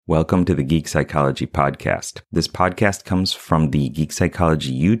Welcome to the Geek Psychology Podcast. This podcast comes from the Geek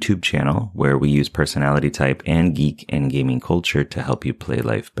Psychology YouTube channel, where we use personality type and geek and gaming culture to help you play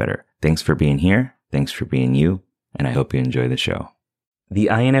life better. Thanks for being here. Thanks for being you. And I hope you enjoy the show. The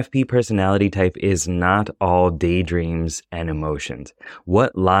INFP personality type is not all daydreams and emotions.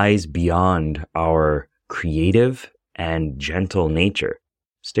 What lies beyond our creative and gentle nature?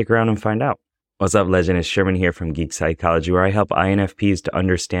 Stick around and find out. What's up, legend? It's Sherman here from Geek Psychology, where I help INFPs to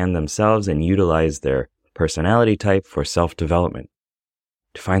understand themselves and utilize their personality type for self-development,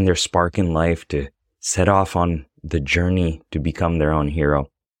 to find their spark in life, to set off on the journey to become their own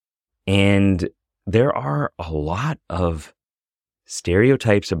hero. And there are a lot of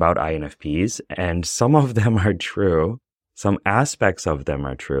stereotypes about INFPs, and some of them are true. Some aspects of them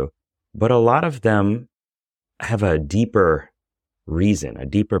are true, but a lot of them have a deeper reason, a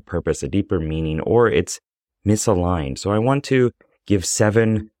deeper purpose, a deeper meaning, or it's misaligned. So I want to give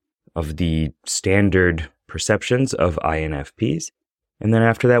 7 of the standard perceptions of INFPs. And then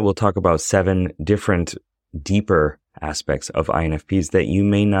after that, we'll talk about 7 different deeper aspects of INFPs that you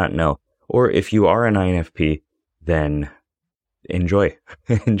may not know. Or if you are an INFP, then enjoy.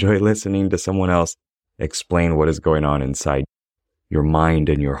 Enjoy listening to someone else explain what is going on inside your mind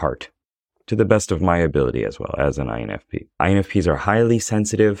and your heart, to the best of my ability as well as an INFP. INFPs are highly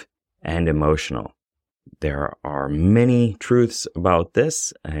sensitive and emotional. There are many truths about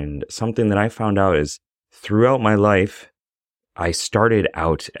this, and something that I found out is throughout my life, I started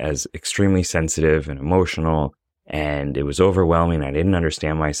out as extremely sensitive and emotional, and it was overwhelming. I didn't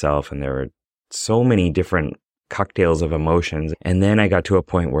understand myself, and there were so many different cocktails of emotions. And then I got to a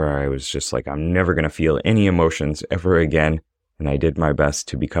point where I was just like, I'm never going to feel any emotions ever again. And I did my best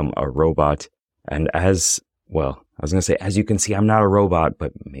to become a robot. And as you can see, I'm not a robot,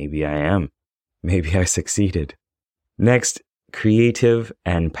 but maybe I am. Maybe I succeeded. Next, creative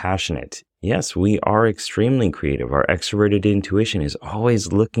and passionate. Yes, we are extremely creative. Our extroverted intuition is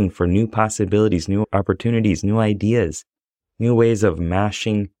always looking for new possibilities, new opportunities, new ideas, new ways of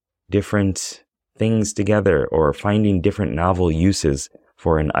mashing different things together or finding different novel uses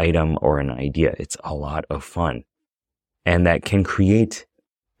for an item or an idea. It's a lot of fun. And that can create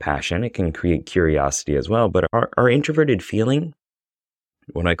passion. It can create curiosity as well. But our introverted feeling,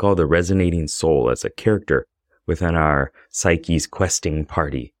 what I call the resonating soul as a character within our psyche's questing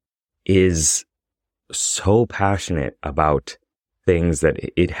party, is so passionate about things that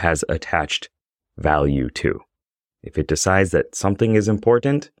it has attached value to. If it decides that something is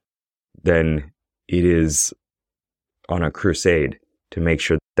important, then it is on a crusade to make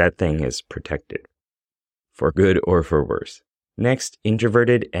sure that thing is protected, for good or for worse. Next,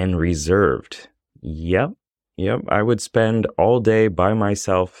 introverted and reserved. Yep. I would spend all day by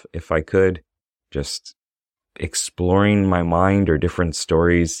myself if I could, just exploring my mind or different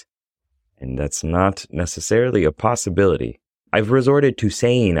stories. And that's not necessarily a possibility. I've resorted to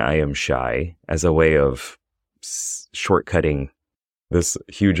saying I am shy as a way of shortcutting this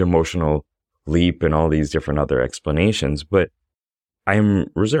huge emotional leap and all these different other explanations, but I'm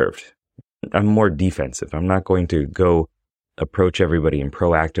reserved. I'm more defensive. I'm not going to go approach everybody and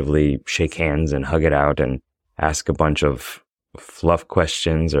proactively shake hands and hug it out and ask a bunch of fluff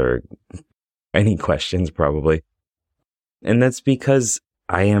questions or any questions probably. And that's because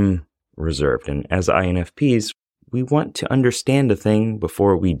I am reserved. And as INFPs, we want to understand a thing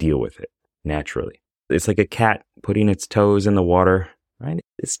before we deal with it naturally. It's like a cat putting its toes in the water, right?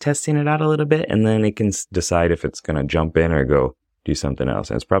 It's testing it out a little bit, and then it can decide if it's going to jump in or go do something else.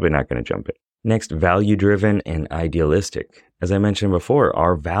 And it's probably not going to jump in. Next, value-driven and idealistic. As I mentioned before,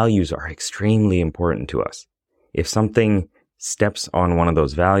 our values are extremely important to us. If something steps on one of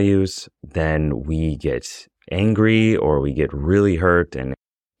those values, then we get angry or we get really hurt, and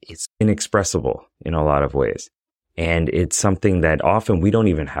it's inexpressible in a lot of ways. And it's something that often we don't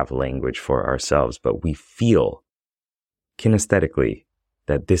even have language for ourselves, but we feel kinesthetically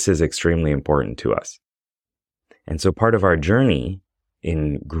that this is extremely important to us. And so part of our journey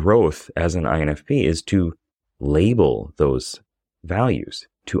in growth as an INFP is to label those values,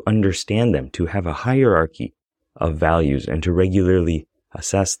 to understand them, to have a hierarchy of values, and to regularly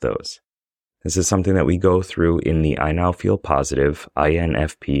assess those. This is something that we go through in the I Now Feel Positive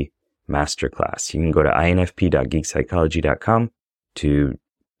INFP Masterclass. You can go to infp.geekpsychology.com to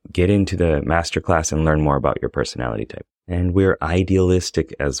get into the masterclass and learn more about your personality type. And we're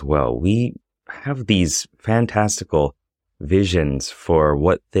idealistic as well. We have these fantastical visions for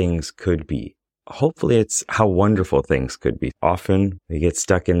what things could be. Hopefully it's how wonderful things could be. Often we get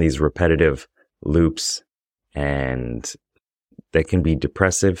stuck in these repetitive loops, and that can be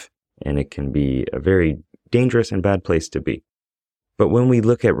depressive, and it can be a very dangerous and bad place to be. But when we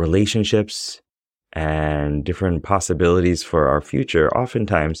look at relationships and different possibilities for our future,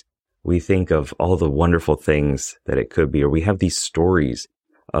 oftentimes we think of all the wonderful things that it could be, or we have these stories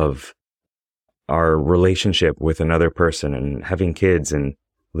of our relationship with another person and having kids and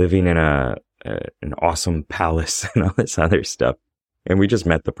living in an awesome palace and all this other stuff. And we just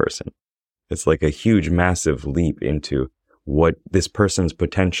met the person. It's like a huge, massive leap into what this person's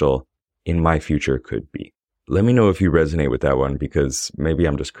potential in my future could be. Let me know if you resonate with that one, because maybe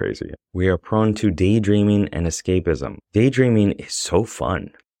I'm just crazy. We are prone to daydreaming and escapism. Daydreaming is so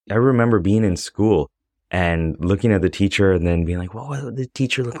fun. I remember being in school and looking at the teacher and then being like, well, what would the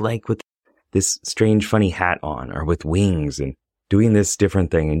teacher look like with this strange, funny hat on, or with wings, and doing this different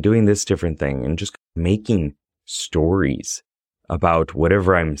thing and doing this different thing, and just making stories about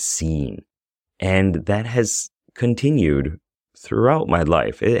whatever I'm seeing. And that has continued throughout my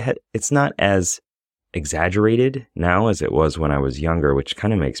life. It's not as exaggerated now as it was when I was younger, which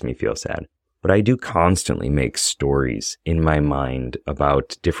kind of makes me feel sad. But I do constantly make stories in my mind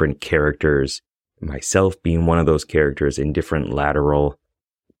about different characters, myself being one of those characters in different lateral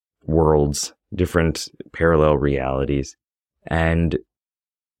worlds, different parallel realities. And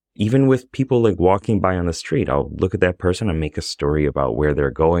even with people like walking by on the street, I'll look at that person and make a story about where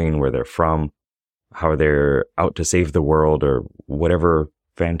they're going, where they're from, how they're out to save the world, or whatever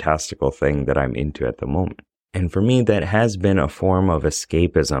fantastical thing that I'm into at the moment. And for me, that has been a form of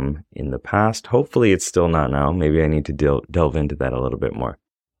escapism in the past. Hopefully it's still not now. Maybe I need to delve into that a little bit more.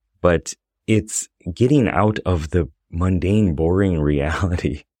 But it's getting out of the mundane, boring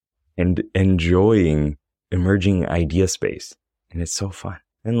reality and enjoying emerging idea space. And it's so fun.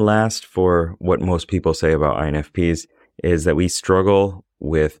 And last, for what most people say about INFPs, is that we struggle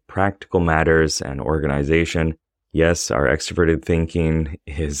with practical matters and organization. Yes, our extroverted thinking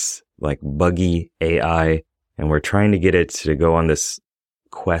is like buggy AI, and we're trying to get it to go on this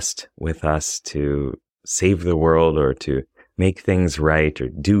quest with us to save the world or to make things right or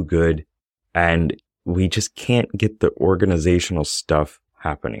do good. And we just can't get the organizational stuff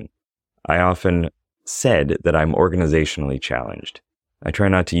happening. I often said that I'm organizationally challenged. I try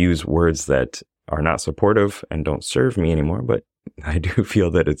not to use words that are not supportive and don't serve me anymore, but I do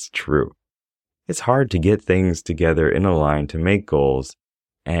feel that it's true. It's hard to get things together in a line to make goals,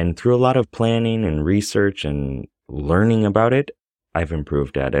 and through a lot of planning and research and learning about it, I've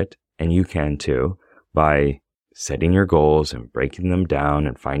improved at it, and you can too, by setting your goals and breaking them down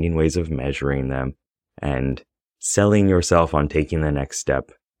and finding ways of measuring them and selling yourself on taking the next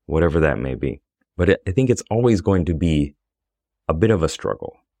step, whatever that may be. But I think it's always going to be a bit of a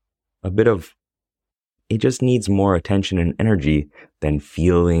struggle, it just needs more attention and energy than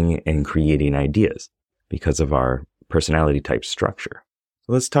feeling and creating ideas because of our personality type structure.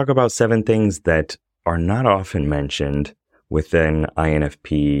 So let's talk about 7 things that are not often mentioned within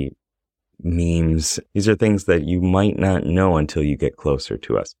INFP memes. These are things that you might not know until you get closer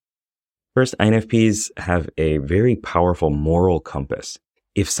to us. First, INFPs have a very powerful moral compass.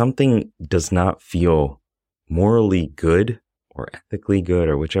 If something does not feel morally good or ethically good,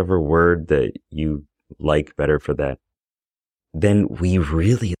 or whichever word that you like better for that, then we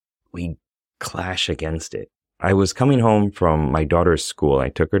clash against it. I was coming home from my daughter's school. I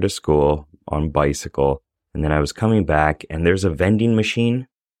took her to school on bicycle, and then I was coming back, and there's a vending machine,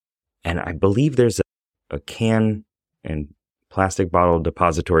 and I believe there's a can and plastic bottle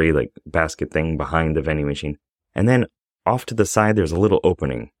depository like basket thing behind the vending machine. And then off to the side, there's a little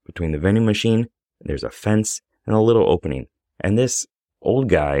opening between the vending machine, there's a fence and a little opening. And this old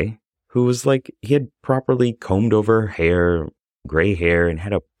guy, who was like, he had properly combed over hair, gray hair, and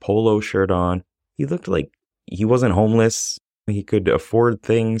had a polo shirt on. He looked like he wasn't homeless. He could afford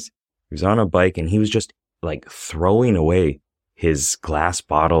things. He was on a bike, and he was just like throwing away his glass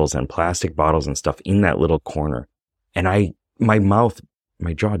bottles and plastic bottles and stuff in that little corner. And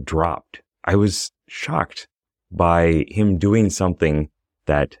my jaw dropped. I was shocked by him doing something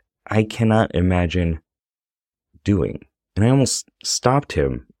that I cannot imagine doing. And I almost stopped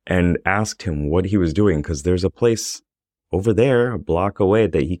him and asked him what he was doing, because there's a place over there, a block away,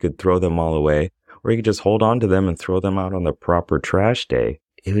 that he could throw them all away, or he could just hold on to them and throw them out on the proper trash day.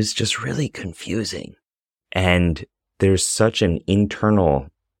 It was just really confusing. And there's such an internal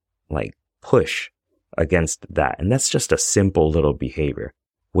push against that. And that's just a simple little behavior.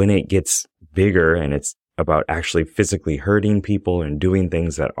 When it gets bigger and it's about actually physically hurting people and doing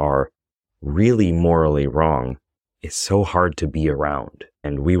things that are really morally wrong, it's so hard to be around.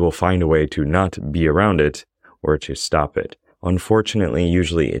 And we will find a way to not be around it or to stop it. Unfortunately,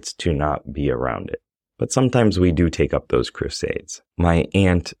 usually it's to not be around it. But sometimes we do take up those crusades. My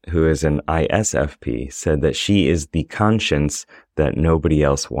aunt, who is an ISFP, said that she is the conscience that nobody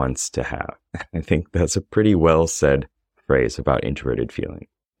else wants to have. I think that's a pretty well said phrase about introverted feeling.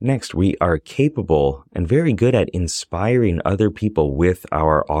 Next, we are capable and very good at inspiring other people with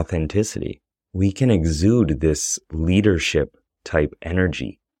our authenticity. We can exude this leadership type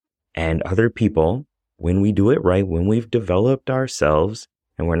energy. And other people, when we do it right, when we've developed ourselves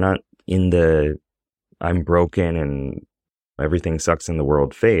and we're not in the I'm broken and everything sucks in the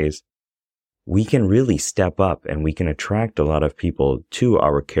world phase, we can really step up and we can attract a lot of people to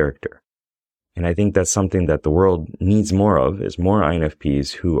our character. And I think that's something that the world needs more of, is more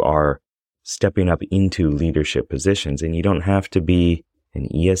INFPs who are stepping up into leadership positions. And you don't have to be an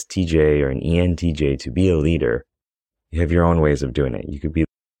ESTJ or an ENTJ to be a leader. You have your own ways of doing it. You could be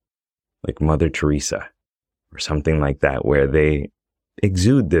like Mother Teresa or something like that, where they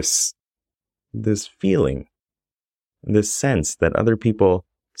exude this feeling, this sense that other people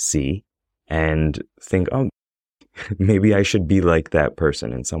see and think, oh, maybe I should be like that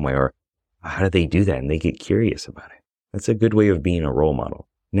person in some way, or how do they do that? And they get curious about it. That's a good way of being a role model.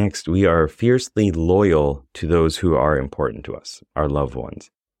 Next, we are fiercely loyal to those who are important to us, our loved ones.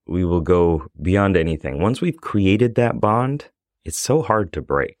 We will go beyond anything. Once we've created that bond, it's so hard to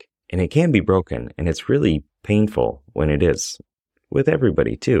break. And it can be broken, and it's really painful when it is, with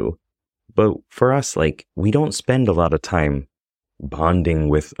everybody too. But for us, we don't spend a lot of time bonding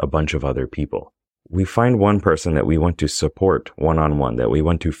with a bunch of other people. We find one person that we want to support one-on-one, that we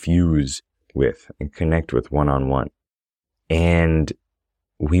want to fuse with and connect with one-on-one. And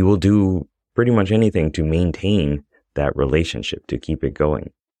we will do pretty much anything to maintain that relationship, to keep it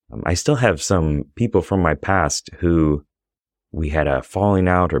going. I still have some people from my past who we had a falling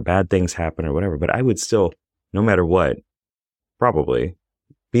out or bad things happen or whatever, but I would still, no matter what, probably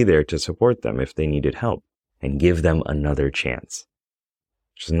be there to support them if they needed help and give them another chance.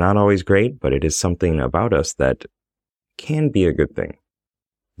 Which is not always great, but it is something about us that can be a good thing.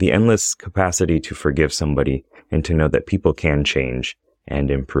 The endless capacity to forgive somebody and to know that people can change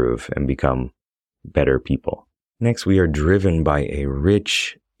and improve and become better people. Next, we are driven by a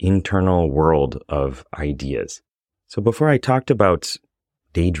rich internal world of ideas. So before I talked about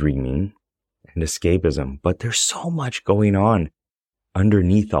daydreaming and escapism, but there's so much going on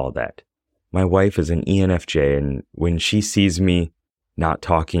underneath all that. My wife is an ENFJ, and when she sees me not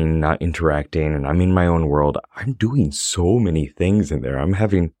talking, not interacting, and I'm in my own world, I'm doing so many things in there. I'm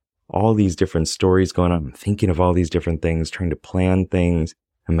having all these different stories going on. I'm thinking of all these different things, trying to plan things,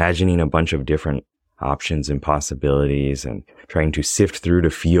 imagining a bunch of different options and possibilities, and trying to sift through to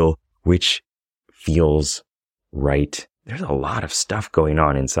feel which feels right. There's a lot of stuff going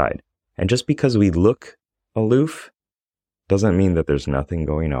on inside. And just because we look aloof doesn't mean that there's nothing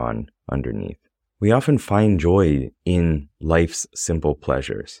going on underneath. We often find joy in life's simple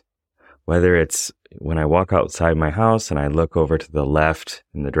pleasures. Whether it's when I walk outside my house and I look over to the left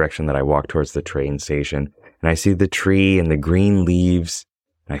in the direction that I walk towards the train station, and I see the tree and the green leaves,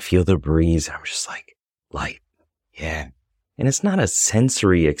 and I feel the breeze, and I'm just like, light, yeah. And it's not a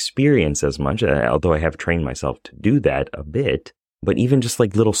sensory experience as much, although I have trained myself to do that a bit, but even just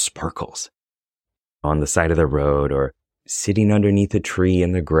like little sparkles on the side of the road, or sitting underneath a tree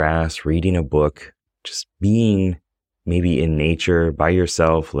in the grass, reading a book, just being maybe in nature by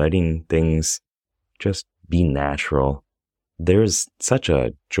yourself, letting things just be natural. There's such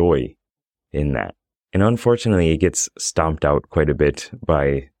a joy in that. And unfortunately, it gets stomped out quite a bit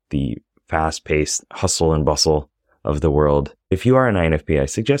by the fast-paced hustle and bustle of the world. If you are an INFP, I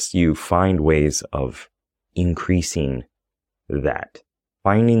suggest you find ways of increasing that.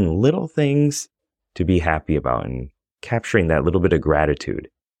 Finding little things to be happy about and capturing that little bit of gratitude.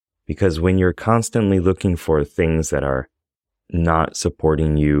 Because when you're constantly looking for things that are not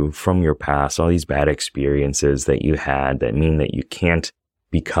supporting you from your past, all these bad experiences that you had that mean that you can't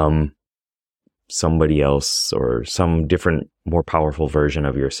become somebody else or some different, more powerful version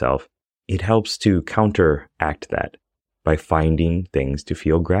of yourself, it helps to counteract that by finding things to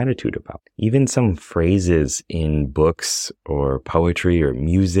feel gratitude about. Even some phrases in books or poetry or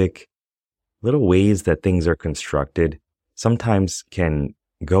music, little ways that things are constructed, sometimes can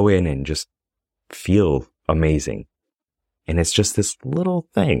go in and just feel amazing. And it's just this little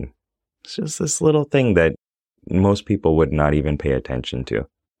thing. It's just this little thing that most people would not even pay attention to.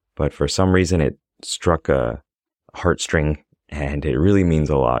 But for some reason, it struck a heartstring, and it really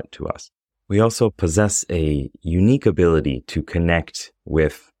means a lot to us. We also possess a unique ability to connect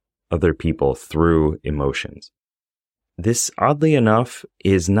with other people through emotions. This, oddly enough,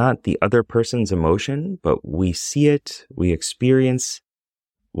 is not the other person's emotion, but we see it, we experience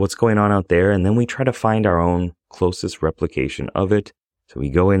what's going on out there, and then we try to find our own closest replication of it. So we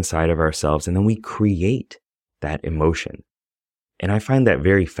go inside of ourselves and then we create that emotion. And I find that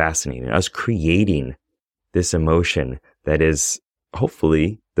very fascinating, us creating this emotion that is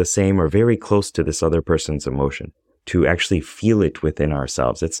hopefully the same or very close to this other person's emotion, to actually feel it within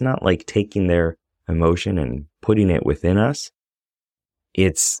ourselves. It's not like taking their emotion and putting it within us.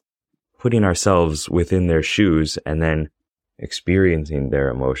 It's putting ourselves within their shoes and then experiencing their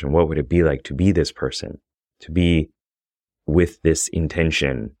emotion. What would it be like to be this person, to be with this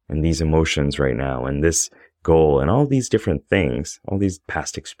intention and these emotions right now and this goal and all these different things, all these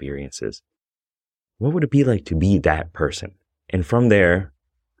past experiences? What would it be like to be that person? And from there,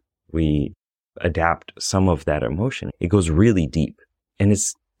 we adapt some of that emotion. It goes really deep and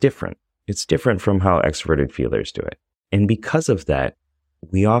it's different. It's different from how extroverted feelers do it. And because of that,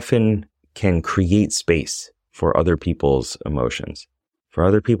 we often can create space for other people's emotions, for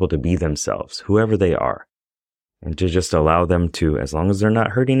other people to be themselves, whoever they are, and to just allow them to, as long as they're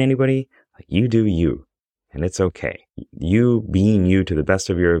not hurting anybody, like you do you, and it's okay. You being you to the best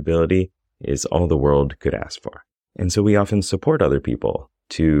of your ability is all the world could ask for. And so we often support other people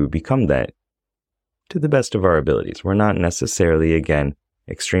to become that to the best of our abilities. We're not necessarily, again,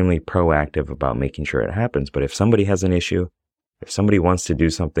 extremely proactive about making sure it happens, but if somebody has an issue, if somebody wants to do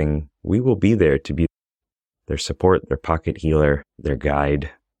something, we will be there to be their support, their pocket healer, their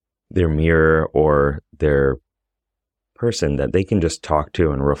guide, their mirror, or their person that they can just talk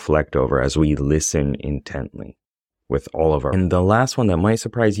to and reflect over as we listen intently with all of our. And the last one that might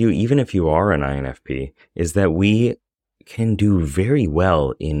surprise you, even if you are an INFP, is that we can do very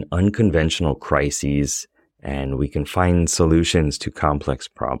well in unconventional crises and we can find solutions to complex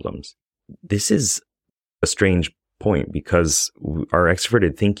problems. This is a strange point because our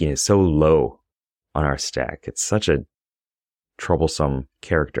extroverted thinking is so low on our stack. It's such a troublesome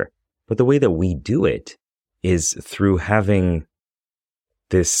character. But the way that we do it is through having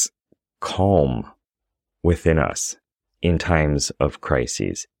this calm within us in times of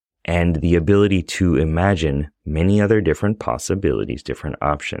crises and the ability to imagine many other different possibilities, different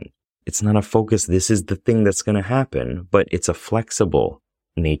options. It's not a focus, this is the thing that's going to happen, but it's a flexible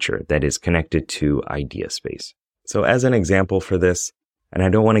nature that is connected to idea space. So as an example for this, and I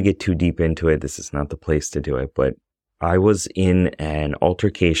don't want to get too deep into it, this is not the place to do it, but I was in an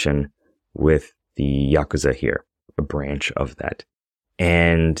altercation with the Yakuza here, a branch of that.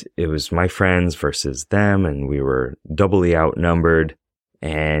 And it was my friends versus them, and we were doubly outnumbered,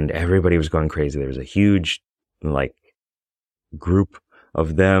 and everybody was going crazy. There was a huge, group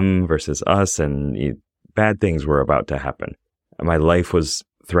of them versus us, and bad things were about to happen. My life was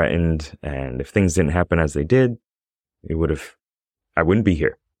threatened, and if things didn't happen as they did, I wouldn't be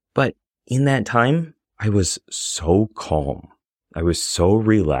here. But in that time, I was so calm. I was so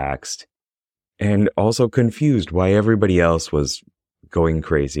relaxed and also confused why everybody else was going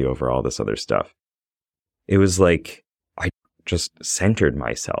crazy over all this other stuff. It was like I just centered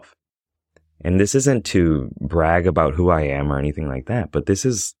myself. And this isn't to brag about who I am or anything like that, but this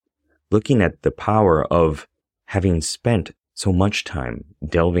is looking at the power of having spent so much time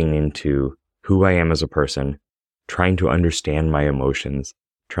delving into who I am as a person, trying to understand my emotions,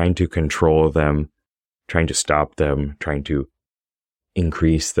 trying to control them, trying to stop them, trying to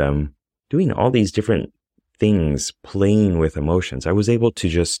increase them, doing all these different things, playing with emotions. I was able to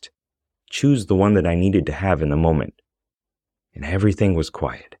just choose the one that I needed to have in the moment. And everything was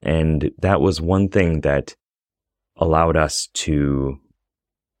quiet. And that was one thing that allowed us to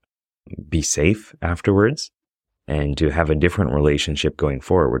be safe afterwards and to have a different relationship going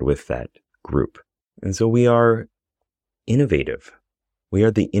forward with that group. And so we are innovative. We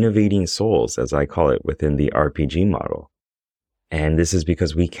are the innovating souls, as I call it, within the RPG model. And this is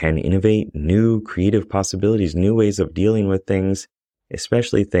because we can innovate new creative possibilities, new ways of dealing with things,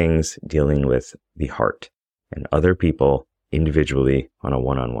 especially things dealing with the heart and other people individually on a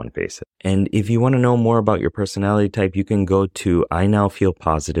one-on-one basis. And if you want to know more about your personality type, you can go to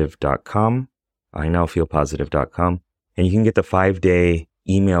inowfeelpositive.com, and you can get the 5-day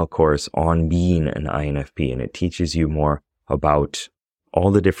email course on being an INFP, and it teaches you more about all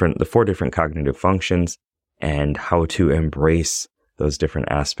the 4 different cognitive functions and how to embrace those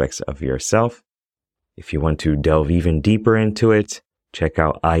different aspects of yourself. If you want to delve even deeper into it, check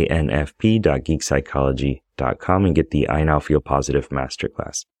out infp.geekpsychology.com and get the I Now Feel Positive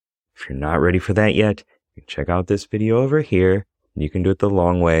Masterclass. If you're not ready for that yet, you can check out this video over here. You can do it the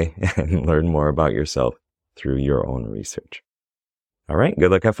long way and learn more about yourself through your own research. All right, good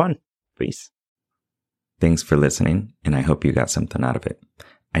luck, have fun. Peace. Thanks for listening, and I hope you got something out of it.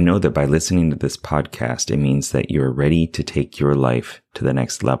 I know that by listening to this podcast, it means that you're ready to take your life to the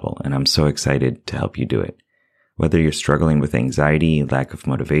next level, and I'm so excited to help you do it. Whether you're struggling with anxiety, lack of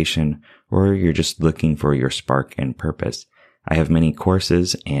motivation, or you're just looking for your spark and purpose, I have many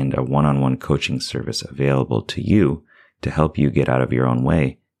courses and a one-on-one coaching service available to you to help you get out of your own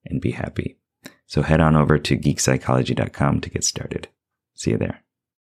way and be happy. So head on over to geekpsychology.com to get started. See you there.